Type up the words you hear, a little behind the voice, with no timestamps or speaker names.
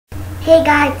Hey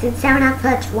guys, it's 7 of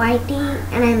Such YT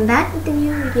and I'm back with a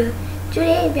new video.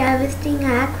 Today we are visiting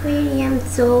an aquarium,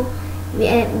 so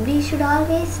we should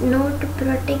always know to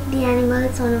protect the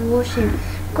animals on the ocean.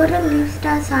 Coral reefs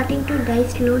are starting to die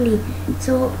slowly,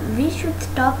 so we should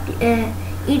stop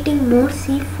eating more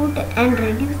seafood and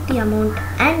reduce the amount,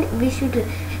 and we should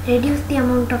reduce the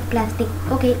amount of plastic.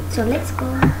 Okay, so let's go.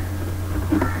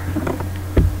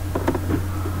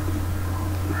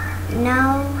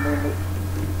 Now,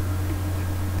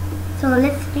 so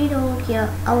let's read over here.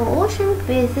 Our ocean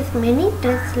faces many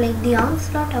threats like the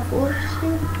onslaught of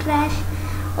ocean trash,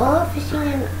 overfishing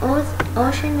and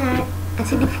ocean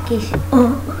acidification.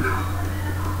 Oh.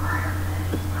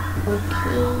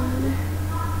 Okay.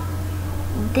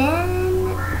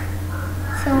 Then,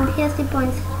 so here's the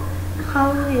points.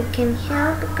 How you can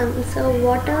help conserve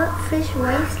water, fish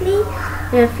wisely,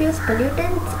 refuse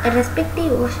pollutants, respect the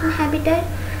ocean habitat,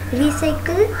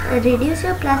 recycle, reduce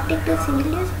your plastic to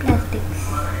single-use plastics.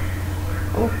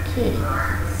 Okay,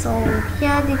 so here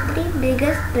are the three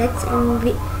biggest threats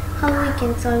and how we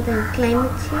can solve them.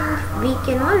 Climate change. We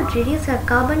cannot reduce our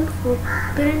carbon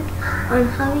footprint on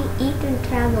how we eat and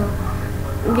travel.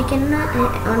 We cannot,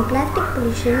 on plastic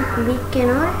pollution, we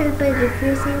cannot help by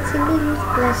refusing single-use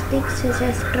plastics such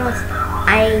as straws.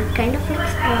 I kind of like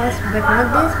straws, but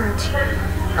not this much.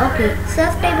 Okay,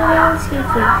 sustainable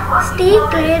seafood. Stay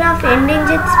clear of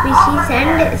endangered species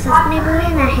and sustainable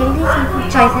and healthy seafood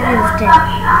choices instead.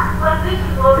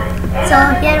 So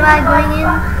here we are going in.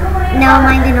 Never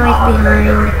mind the noise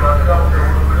behind.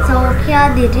 So here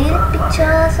are the real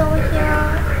pictures over here.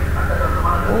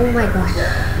 Oh my gosh.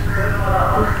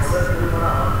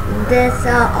 There's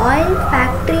an oil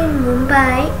factory in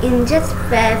Mumbai in just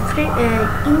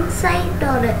inside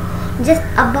or just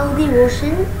above the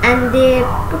ocean, and they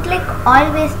put like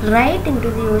oil waste right into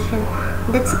the ocean.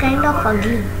 That's kind of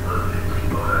ugly.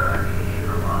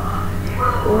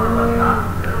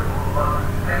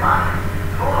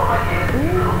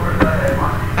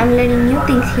 I'm learning new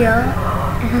things here.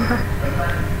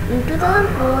 In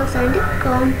 2004, scientists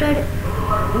counted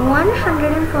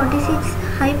 146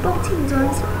 hypoxic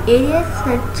zones, areas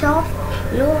such of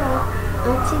low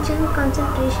oxygen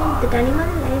concentration that animal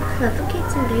life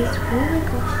suffocates and dies. Oh my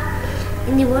gosh.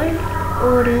 In the world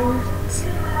oceans,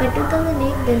 by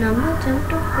 2008 the number jumped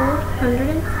to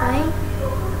 405.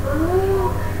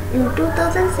 In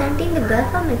 2017 the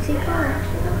Gulf of Mexico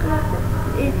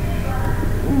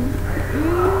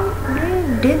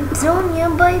dead zone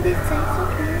nearby the size of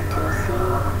New Jersey.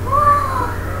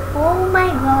 Oh my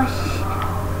gosh.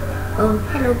 Oh,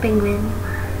 hello penguin.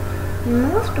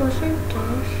 Most ocean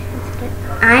trash.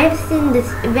 I've seen this.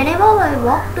 Whenever I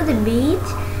walk to the beach,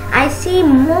 I see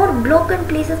more broken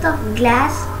pieces of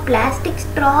glass, plastic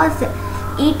straws,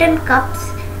 eaten cups,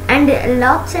 and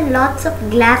lots of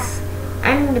glass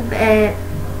and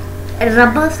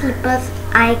rubber slippers.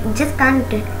 I just can't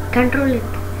control it.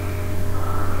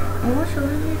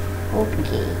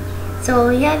 Okay. So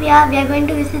here we are going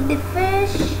to visit the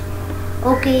fish.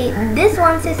 Okay, this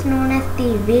one is known as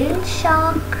the whale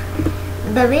shark.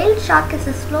 The whale shark is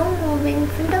a slow-moving,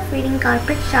 filter-feeding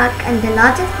carpet shark and the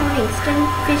largest known extant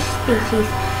fish species.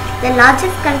 The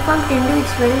largest confirmed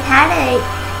individual had a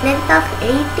length of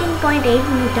 18.8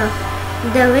 meters.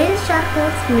 The whale shark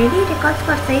holds many records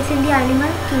for size in the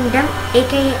animal kingdom,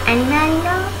 aka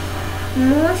Animalia,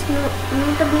 most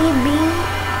notably being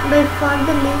by far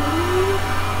the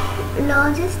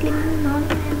largest living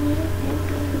non-mammalian.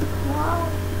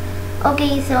 Wow.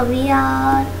 Okay, so we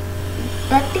are.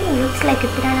 That thing looks like a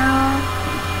piranha.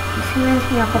 This reminds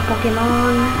me of a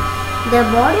Pokemon. The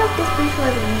body of this fish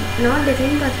was not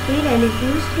designed for speed and is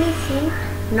usually seen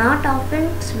not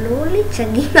often slowly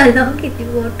chugging along in the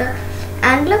water.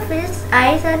 Anglerfish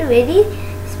eyes are very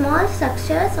small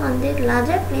structures on their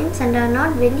larger planes and are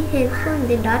not very helpful in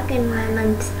the dark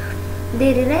environments.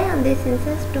 They rely on their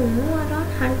senses to move around,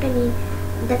 hunt and eat.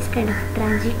 That's kind of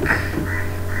tragic.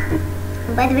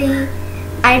 By the way,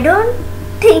 I don't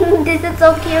think this is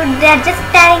so cute. They're just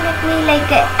staring at me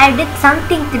like I did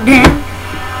something to them.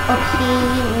 Okay,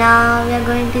 now we are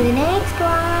going to the next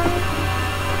one.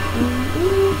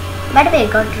 By the way,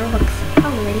 I got Robux.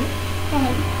 How well?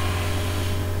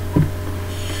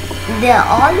 They're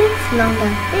all in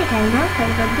slaughter. Wait, I never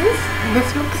heard of this. This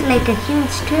looks like a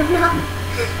huge tuna.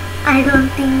 I don't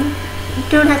think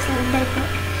tunas look like that.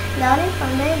 They're all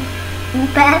from the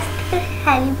past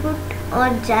halibut or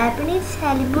Japanese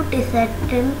halibut is a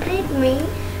temperate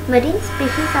marine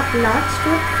species of large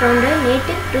tooth flounder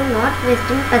native to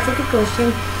northwestern Pacific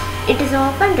Ocean. It is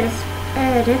often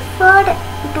referred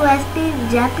to as the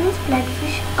Japanese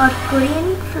flatfish or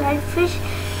Korean flatfish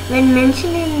when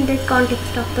mentioned in the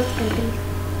context of those countries.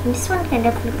 This one kind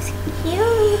of looks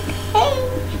cute. Hey!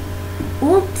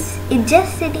 Oops, it's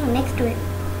just sitting next to it.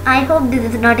 I hope this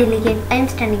is not illegal. I'm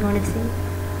standing on it soon.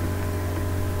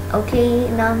 Okay,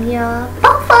 now here.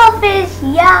 Pufferfish!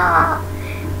 Yeah!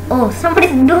 Oh,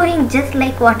 somebody's doing just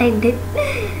like what I did.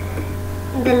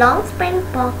 The long-spine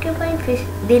porcupine fish,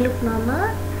 they look normal.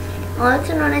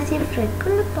 Also known as a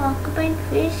freckled porcupine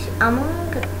fish,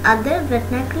 among other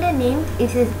vernacular names,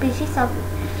 is a species of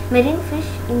marine fish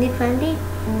in the family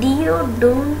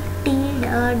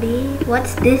Diodontidae.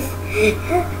 What's this?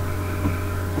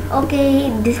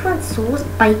 Okay, this one's so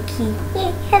spiky.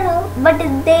 Hey, hello, but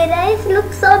their eyes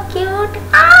look so cute.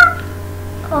 Ah!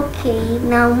 Okay,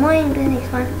 now moving to the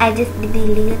next one. I just did the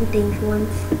illegal things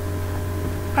once.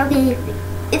 Okay,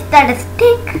 is that a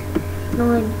stick?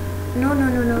 No.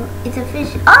 It's a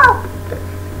fish. Oh!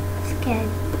 Scared.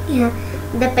 Yeah.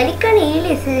 The pelican eel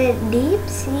is a deep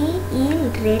sea eel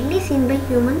rarely seen by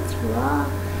humans. Wow.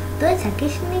 Though it's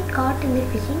occasionally caught in the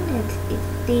fishing nets, it's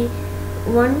the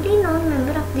only known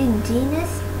member of the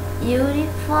genus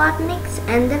Euryphornix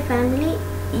and the family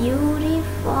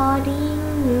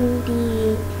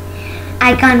Euryphorinidae.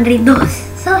 I can't read those.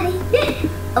 Sorry.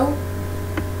 Oh.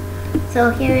 So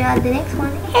here we are, the next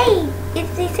one. Hey!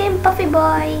 It's the same puffy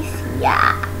boys.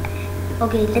 Yeah.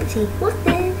 Okay, let's see. Who's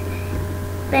this?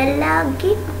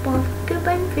 Pelagic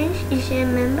porcupine fish is a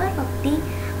member of the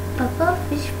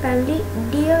pufferfish family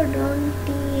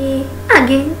Diodontidae.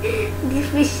 Again, these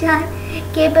fish are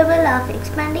capable of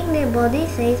expanding their body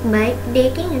size by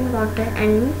taking in water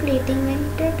and inflating when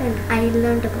threatened. I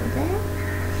learned about that.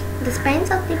 The spines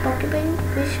of the porcupine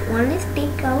fish only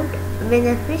stick out when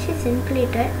the fish is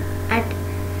inflated.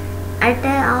 At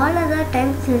all other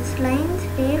times, its lines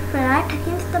stay flat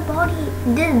against the body.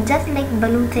 This is just like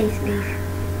balloon size, guys.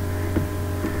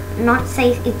 Not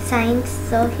size, it's science.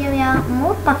 So here we are,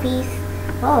 more puppies.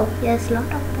 Oh, here's a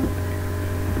lot of them.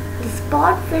 The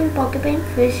spot-finned porcupine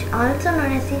fish, also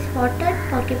known as the spotted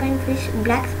porcupine fish,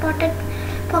 black spotted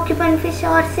porcupine fish,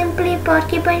 or simply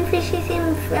porcupine fish, is a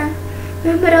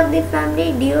member of the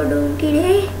family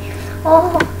Diodontidae.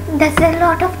 Oh, that's a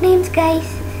lot of names, guys.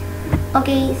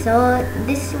 Okay, so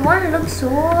this one looks so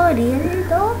real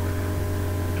though.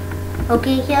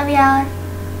 Okay, here we are.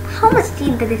 How much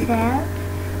teeth does this have?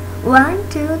 1,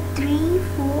 2, 3,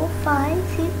 4, 5,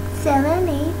 6, 7,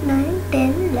 8, 9,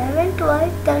 10, 11,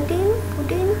 12, 13,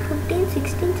 14, 15,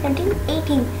 16, 17,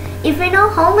 18. If you know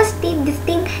how much teeth this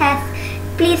thing has,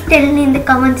 please tell me in the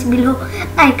comments below.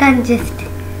 I can't just.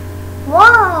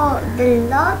 Wow, the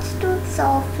large tooth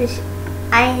sawfish.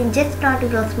 I just thought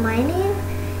it was my name.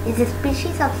 Is a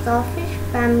species of sawfish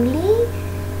family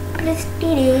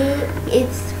Pristidae.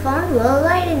 It's found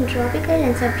worldwide in tropical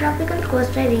and subtropical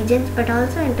coastal regions, but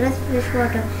also enters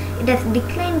freshwater. It has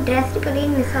declined drastically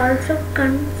and is also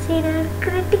considered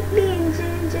critically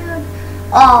endangered.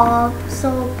 Oh,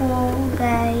 so poor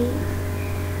guy.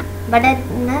 But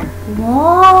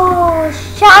whoa,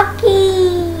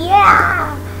 sharky!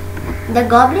 Yeah! The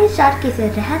goblin shark is a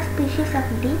rare species of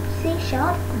deep sea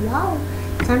shark. Wow!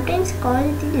 Sometimes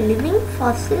called the living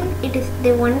fossil, it is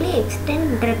the only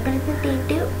extant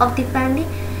representative of the family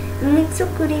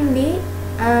Mitsukuridae,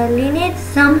 lineage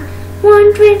some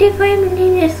 125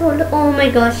 million years old. Oh my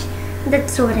gosh,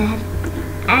 that's so rare.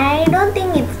 I don't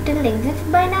think it still exists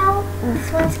by now. This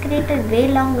one's created way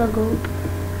long ago.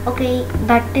 Okay,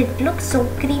 but it looks so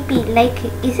creepy. Like,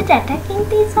 is it attacking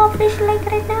these sawfish like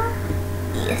right now?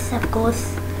 Yes, of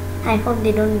course. I hope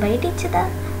they don't bite each other.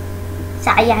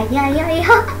 Yeah.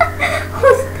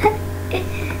 Who's that?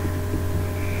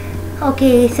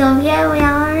 Okay, so here we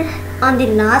are on the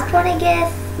last one, I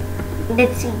guess.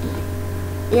 Let's see.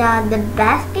 Yeah, the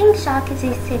basking shark is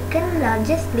the second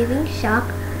largest living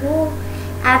shark. Oh,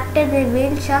 after the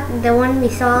whale shark, the one we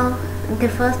saw, the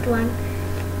first one.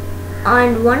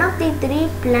 And one of the 3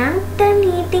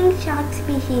 plankton-eating shark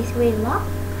species. Wait, what?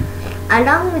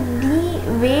 Along with the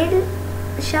whale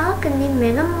shark and the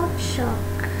megamouth shark.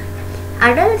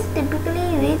 Adults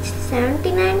typically reach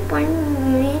 79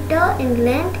 meters in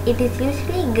length. It is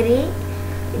usually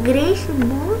grayish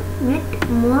blue with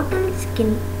mottled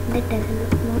skin. That doesn't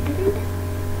look mottled.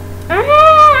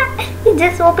 It's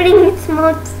just opening its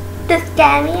mouth to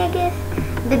scare me, I guess.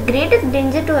 The greatest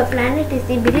danger to a planet is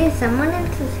the belief someone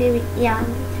else is saving. Yeah,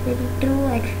 that's very true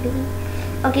actually.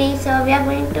 Okay, so we are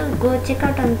going to go check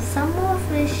out on some more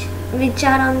fish which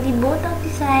are on the both of the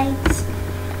sides.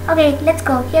 Okay, let's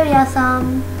go. Here we are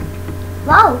some.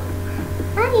 Wow,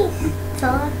 nice. So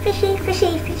fishy.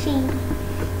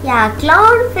 Yeah,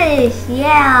 clownfish.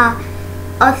 Yeah.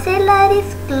 Ocellaris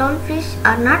clownfish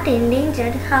are not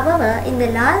endangered. However, in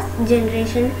the last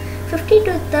generation, 50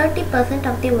 to 30%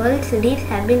 of the world's reefs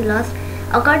have been lost,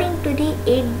 according to the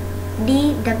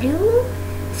ADW.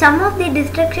 Some of the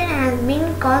destruction has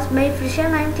been caused by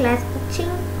fishermen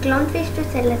catching clownfish to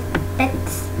sell as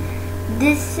pets.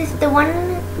 This is the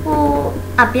one who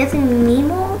appears in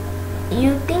Nemo.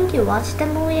 You think you watched the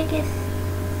movie, I guess?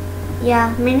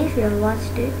 Yeah, many of you have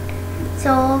watched it.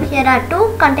 So here are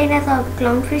two containers of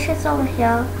clownfishes over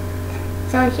here.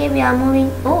 So here we are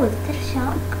moving. Oh, is there a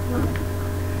shark?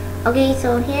 Okay,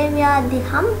 so here we are the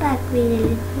humpback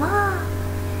whale. Wow!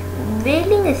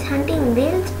 Whaling is hunting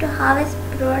whales to harvest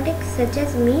products such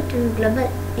as meat and blubber.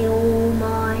 Oh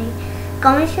my!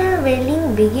 Commercial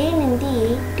whaling began in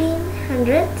the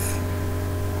 1800s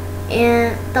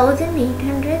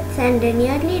and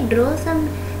nearly drove some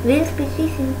whale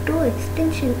species into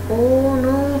extinction. Oh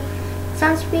no!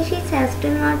 Some species have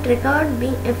still not recovered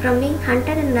from being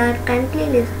hunted and are currently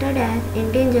listed as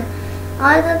endangered.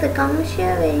 Although the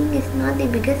commercial whaling is not the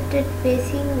biggest threat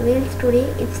facing whales today,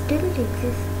 it still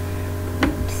exists.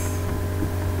 Oops.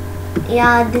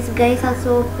 Yeah, these guys are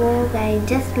so poor, guys.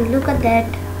 Just look at that.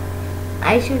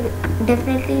 I should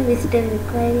definitely visit an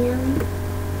aquarium.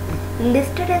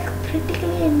 Listed as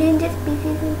critically endangered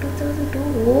species in 2002.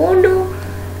 Oh no!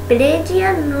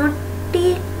 Pelagia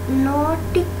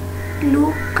nautica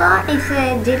is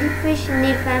a jellyfish in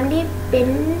the family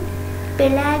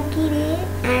Pelagidae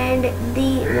and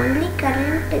the only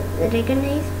current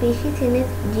recognized species in its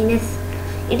genus.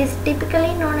 It is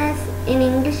typically known as in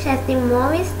English as the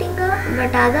Maui stinger,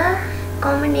 but other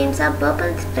common names are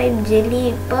purple striped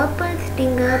jelly, purple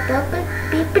stinger, purple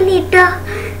people eater,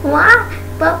 wow,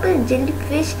 purple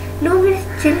jellyfish, luminous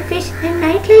jellyfish, and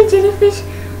nightly jellyfish.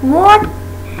 What?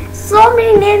 So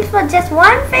many names for just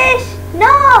one fish?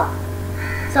 No!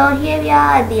 So here we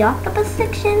are at the octopus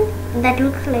section. That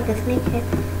looks like a snake head.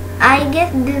 I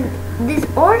guess this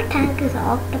old tank is an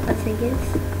octopus, I guess.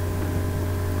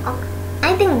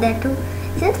 I think that too.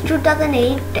 Since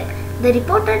 2008, the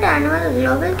reported annual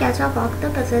global catch of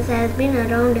octopuses has been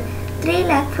around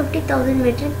 350,000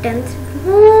 metric tons.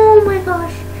 Oh my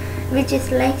gosh! Which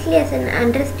is likely as an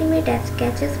underestimate as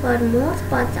catches for most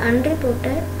parts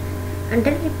underreported,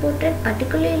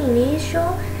 particularly in niche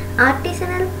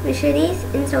artisanal fisheries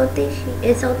in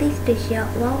Southeast Asia.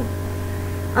 Wow!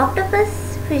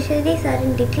 Octopus fisheries are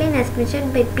in decline as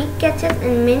measured by peak catches,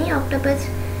 and many octopus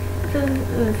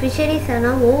fisheries are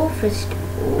now overfished.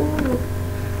 Ooh.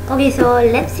 Okay, so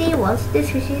let's see what's this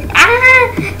fisheries.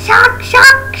 Ah! Shark!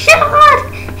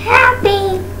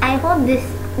 Happy! I hope this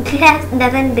glass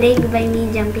doesn't break by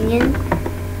me jumping in.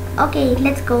 Okay,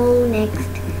 let's go next.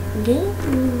 Game.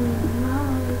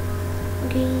 Wow.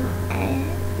 Okay.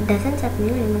 Dozens of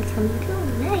new animals coming through.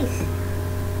 Nice.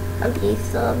 Okay,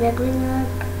 so we are going up.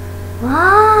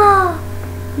 Wow,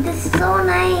 this is so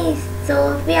nice. So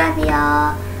we are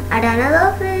here at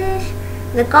another fish.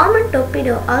 The common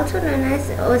torpedo, also known as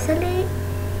ocellate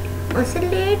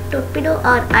torpedo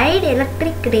or eyed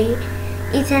electric ray,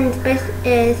 is a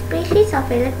species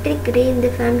of electric ray in the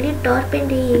family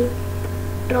Torpendidae.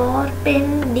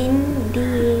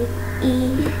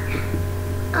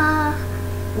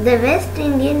 The West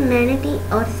Indian manatee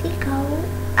or sea cow.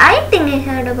 I think I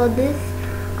heard about this.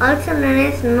 Also known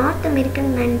as North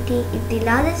American manatee, is the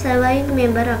largest surviving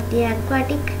member of the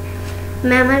aquatic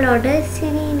mammal order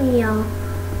Sirenia.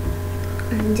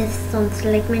 Just sounds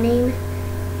like my name.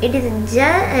 It is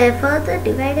further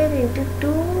divided into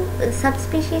two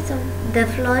subspecies of the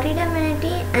Florida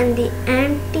manatee and the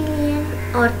Antillean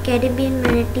or Caribbean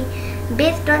manatee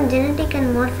based on genetic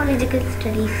and morphological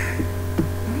studies.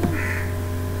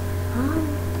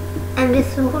 I'm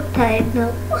just so tired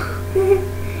now.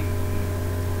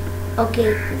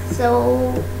 Okay, so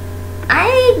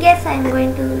I guess I'm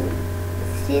going to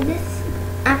see this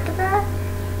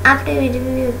after we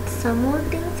review some more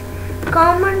things.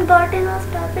 Common bottlenose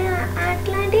dolphin,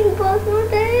 Atlantic bottlenose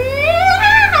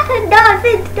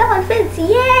dolphins,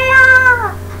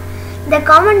 yeah! The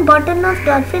common bottlenose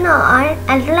dolphin or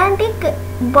Atlantic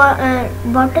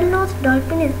bottlenose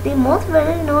dolphin is the most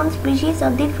well-known species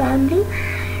of the family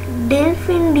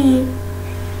Delphinidae.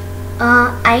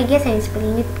 I guess I'm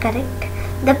spelling it correct.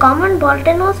 The common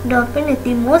bottlenose dolphin is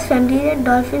the most familiar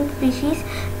dolphin species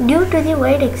due to the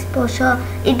wide exposure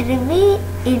it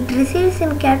receives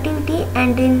in captivity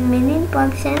and in marine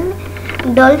parks and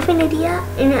dolphinaria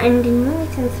and in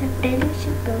movies and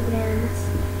television programs.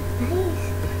 Nice.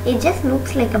 It just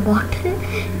looks like a bottle,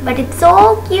 but it's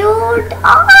so cute.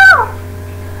 Oh!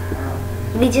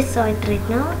 We just saw it right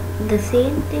now. The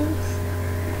same things.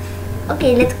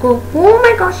 Okay, let's go. Oh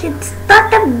my gosh, it's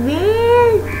not a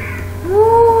whale.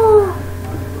 Oh,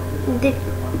 they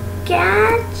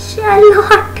catch a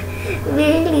lot.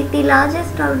 Whale is the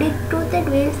largest rounded-toothed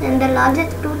whales and the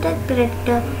largest toothed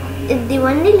predator. It's the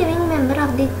only living member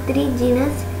of the three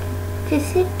genus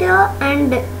Physeter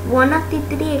and one of the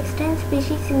three extant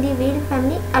species in the whale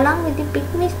family, along with the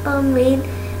pygmy sperm whale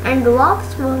and dwarf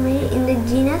sperm whale in the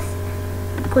genus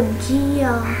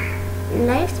Kogia.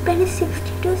 Lifespan is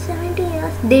 60 to 70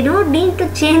 years. They don't need to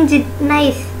change it.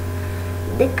 Nice.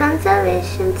 The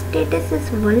conservation status is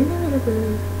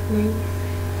vulnerable. Nice.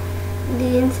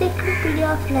 The Encyclopedia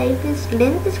of Life is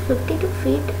length is 52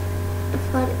 feet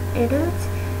for adults.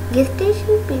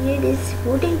 Gestation period is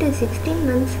 14 to 16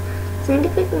 months.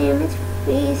 Scientific name is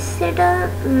Physeter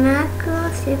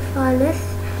macrocephalus.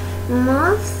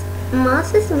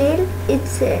 Mass is male.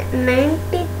 It's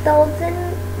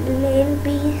 90,000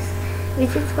 lbs,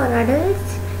 which is for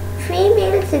adults.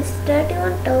 Females it's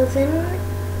 31,000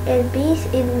 lbs,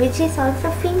 which is also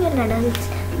female adults.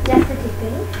 Just a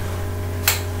second.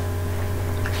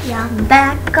 Yeah,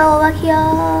 back over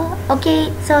here.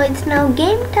 Okay, so it's now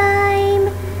game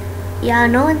time. Yeah,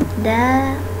 no one's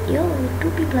there. Yo, two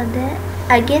people are there.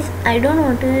 I guess I don't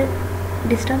want to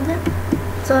disturb them.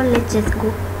 So let's just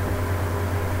go.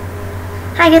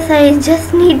 I guess I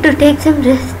just need to take some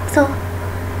rest. So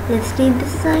let's read the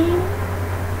sign.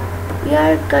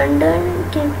 Your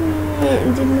content can be.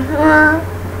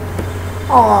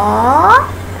 Aww,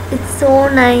 it's so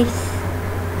nice.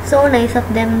 So nice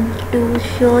of them to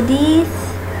show these.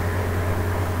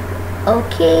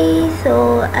 Okay,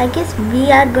 so I guess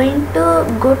we are going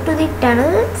to go to the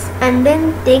tunnels and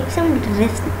then take some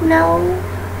rest now.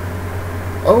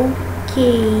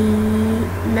 Okay,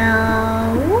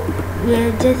 now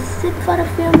we'll just sit for a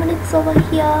few minutes over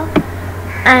here,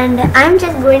 and I'm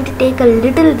just going to take a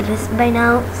little rest by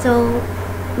now, so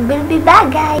we'll be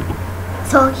back, guys.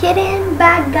 So here I am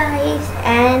back, guys,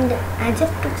 and I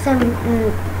just took some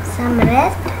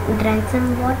rest, drank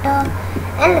some water,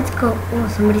 and let's go. Oh,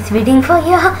 somebody's waiting for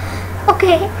you.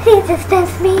 Okay, he just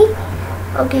tells me.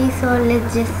 Okay, so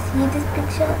let's just see this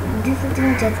picture. This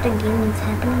isn't just a game, it's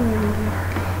happening in India.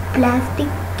 Plastic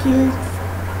kills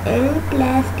El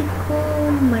Plastico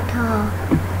Mata.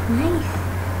 Nice.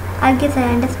 I guess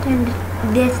I understand it.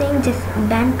 They're saying just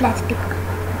ban plastic.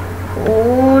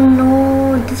 Oh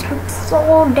no, this looks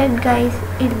so dead, guys.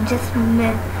 It just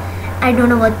I don't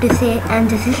know what to say. I'm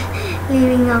just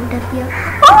leaving out of here.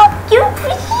 Oh, cute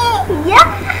fishy! Yeah.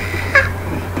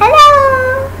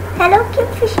 Hello, hello,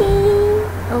 cute fishy.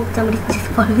 Oh, somebody's just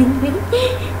following me.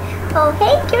 Oh,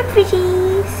 hey, cute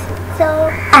fishies. So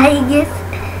I guess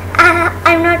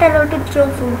I'm not allowed to throw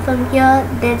food from here.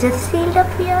 They're just sealed up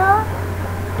here.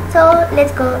 So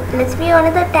let's go. Let's be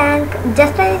on the tank.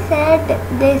 Just like I said,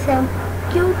 there's a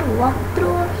cute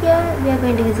walkthrough here. We are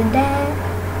going to visit there.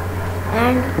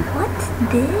 And what's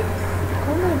this?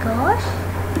 Oh my gosh.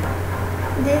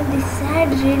 There's this sad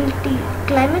reality.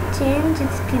 Climate change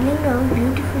is killing our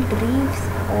beautiful reefs.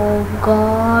 Oh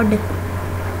god.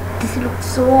 This looks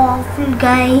so awful,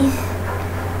 guys.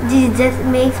 This just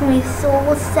makes me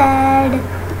so sad.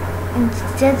 It's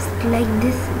just like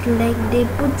this, like they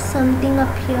put something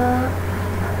up here,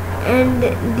 and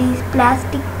these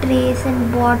plastic trays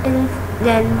and bottles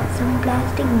and some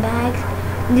plastic bags.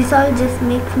 This all just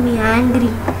makes me angry.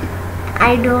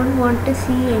 I don't want to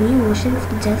see any oceans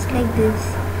just like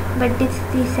this, but it's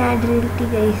the sad reality,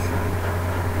 guys.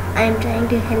 I'm trying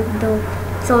to help though,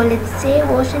 so let's save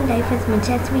ocean life as much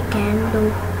as we can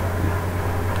though.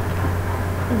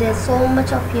 There's so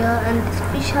much of here, and these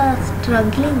fish are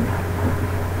struggling.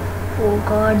 Oh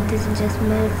god, this just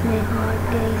melts my heart,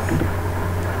 guys.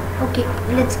 Okay,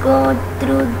 let's go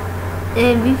through.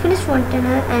 We finished one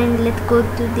tunnel, and let's go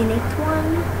to the next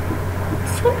one.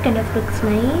 This one kind of looks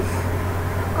nice.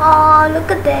 Oh, look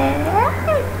at that!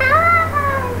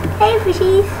 Hey,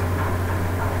 fishies.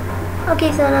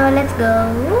 Okay, so now let's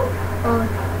go. Oh,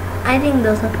 I think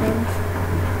those are friends.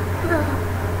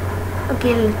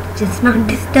 Okay, let's just not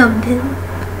disturb them.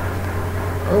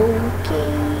 Okay,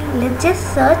 let's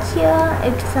just search here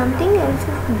if something else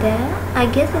is there. I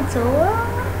guess it's over.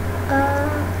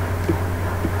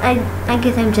 I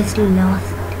guess I'm just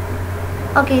lost.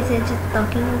 Okay, so just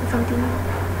talking about something.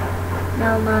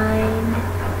 Never mind.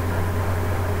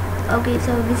 Okay,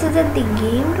 so this is at the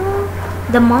game room.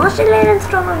 The Marshall Islands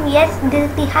storm. Yes, this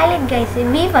is the highlight, guys.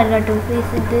 We forgot to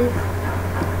visit this.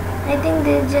 I think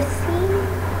there's just sea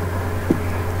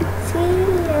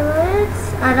levels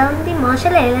around the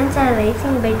Marshall Islands are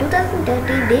rising. By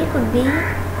 2030, they could be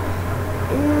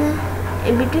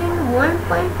between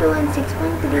 1.2 and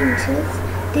 6.3 inches.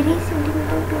 3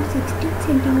 centimeter to 16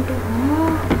 centimeter.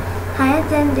 Oh, higher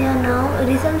than they are now,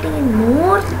 resulting in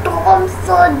more storm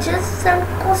surges and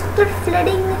coastal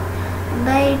flooding.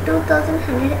 By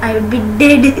 2100, I would be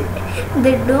dead.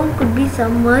 The dome could be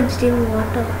submerged in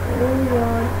water. Oh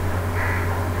God.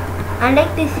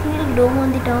 Unlike the sealed dome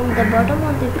on the top, the bottom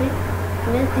of the pit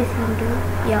was the sealed dome.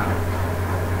 Yeah.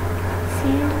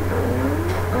 Sealed dome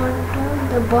on top,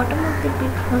 the bottom of the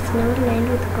pit was never lined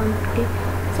with concrete.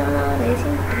 So now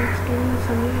rising tracks during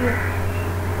summer.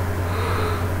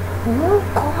 Oh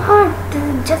God, this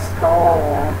is just so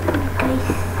awful, guys.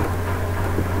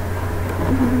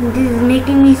 This is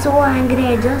making me so angry.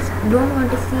 I just don't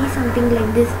want to see something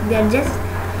like this. They are just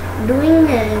doing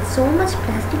so much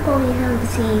plastic over here on the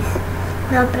seas.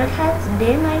 Now perhaps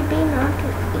there might be not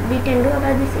we can do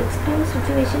about this extreme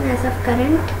situation as of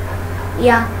current.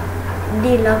 Yeah,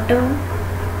 the lockdown.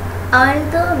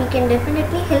 Although we can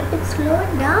definitely help it slow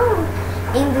down.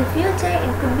 In the future,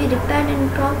 it could be repaired and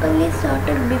properly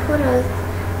sorted before a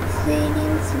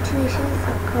serious situations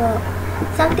occur.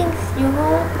 Some things you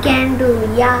can do,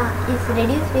 yeah, is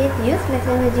reduce waste, use less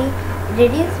energy,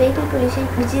 reduce vehicle pollution,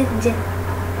 which is just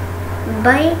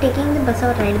by taking the bus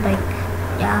or ride a bike.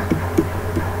 Yeah,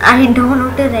 I don't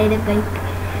know to ride a bike.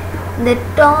 The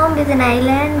tomb is an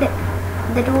island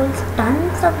that holds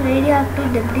tons of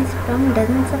radioactive debris from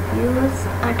dozens of years.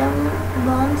 Atom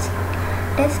bombs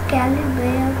tests carried by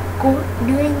a court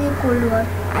during the Cold War.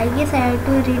 I guess I have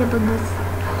to read about this.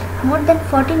 More than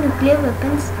 40 nuclear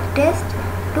weapons tests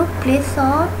took place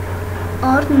on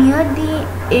or near the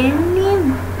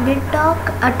Eniwetok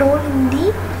atoll in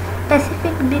the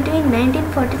Pacific between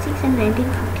 1946 and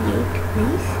 1958.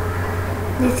 Nice.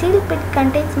 The sealed pit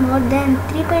contains more than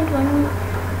 3.1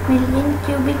 million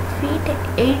cubic feet,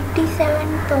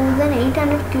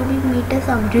 87,800 cubic meters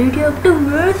of radioactive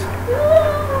waste.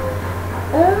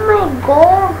 Oh my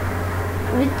God!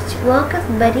 Which workers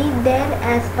buried there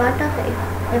as part of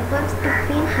efforts to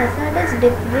clean hazardous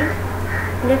debris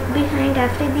left behind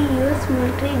after the US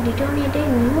military detonated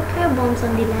nuclear bombs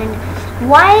on the land.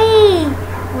 Why?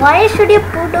 Why should you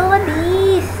put over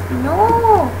these?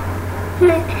 No!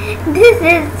 This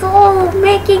is so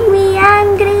making me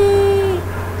angry.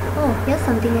 Oh, here's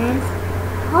something else.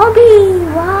 Hobby!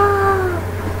 Wow!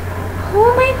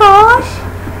 Oh my gosh!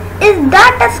 Is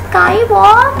that a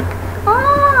skywalk?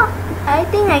 Ah! I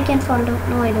think I can fall down.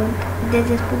 No, I don't. They're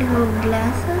just putting on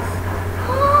glasses.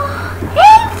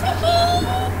 Hey, Fishy!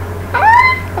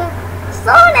 Ah,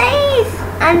 so nice!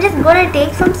 I'm just gonna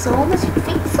take so much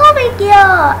pics over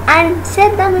here and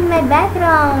set them in my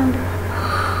background.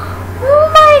 Oh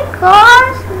my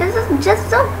gosh! This is just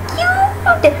so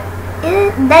cute!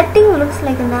 That thing looks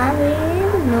like an airway.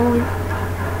 No.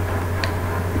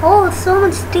 Oh, so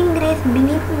much stingrays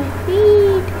beneath my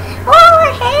feet. Oh,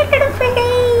 hey, little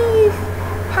fishies!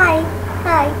 Hi,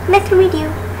 nice to meet you.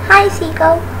 Hi,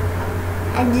 Seiko.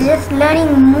 I'm just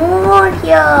learning more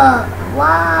here.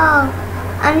 Wow.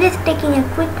 I'm just taking a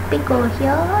quick pic over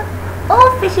here.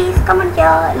 Oh, fishies, come on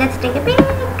here. Let's take a pic.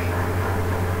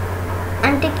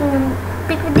 I'm taking a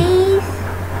pic with these.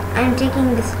 I'm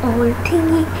taking this old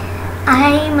thingy.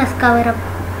 I must cover up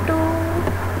too.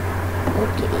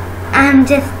 Okay. I'm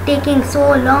just taking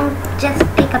so long. Just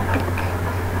take a pic.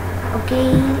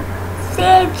 Okay.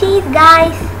 Say cheese,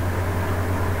 guys.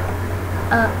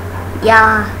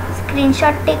 Yeah.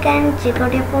 Screenshot taken. Check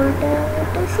out your folder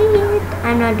to see it.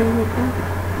 I'm not doing it now.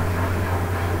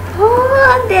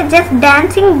 Oh, they're just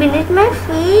dancing beneath my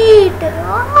feet.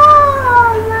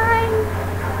 Oh man.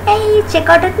 Hey, check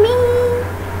out at me.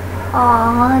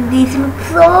 Oh, these look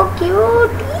so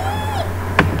cute.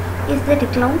 Is that a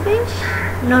clownfish?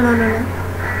 No.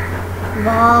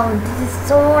 Wow, this is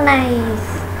so nice.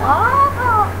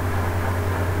 Oh.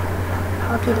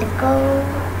 Okay, let's go.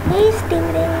 Hey,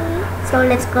 stingray. So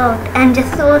let's go out. I'm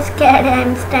just so scared.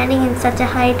 I'm standing in such a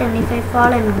height, and if I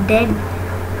fall, I'm dead.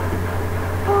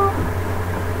 Oh.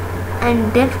 I'm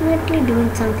definitely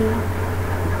doing something.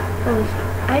 Oh,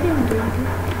 I didn't do anything.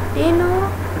 You know,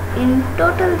 in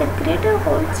total, the crater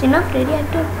holds enough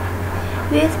radioactive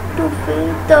waste to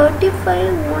fill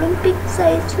 35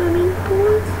 Olympic-sized swimming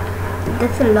pools.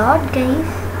 That's a lot, guys.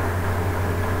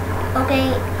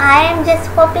 Okay, I am just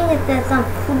hoping if there's some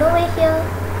food over here.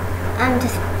 I'm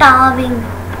just starving.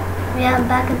 We are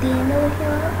back at the end over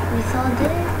here. We saw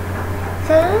this.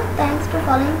 So, thanks to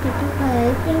following people for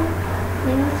helping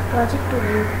bring this project to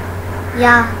you.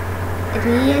 Yeah,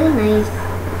 real nice.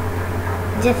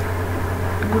 Just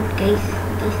good, guys.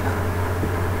 These are.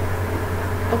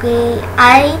 Okay,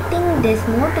 I think there's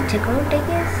more to check out, I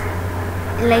guess.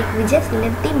 Like, we just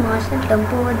left the Martian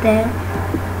dump over there.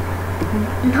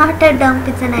 Not a dump,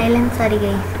 it's an island. Sorry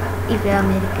guys, if you're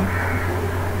American.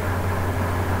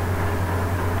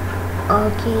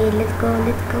 Okay, let's go.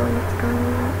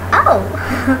 Ow!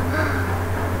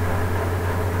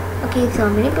 Okay, so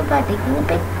many people are taking a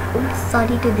pic. Oops,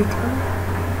 sorry to this one.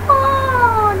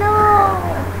 Oh no!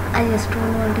 I just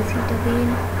don't want to see it again.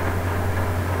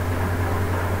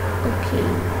 Okay.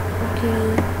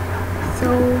 So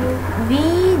we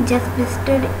just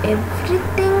visited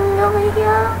everything over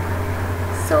here.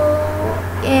 So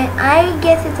I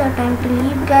guess it's our time to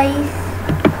leave, guys.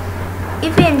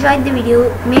 If you enjoyed the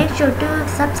video, make sure to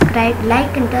subscribe,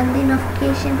 like and turn the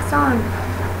notifications on.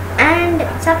 And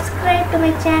subscribe to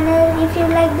my channel if you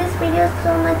like this video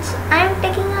so much. I am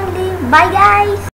taking a leave. Bye guys.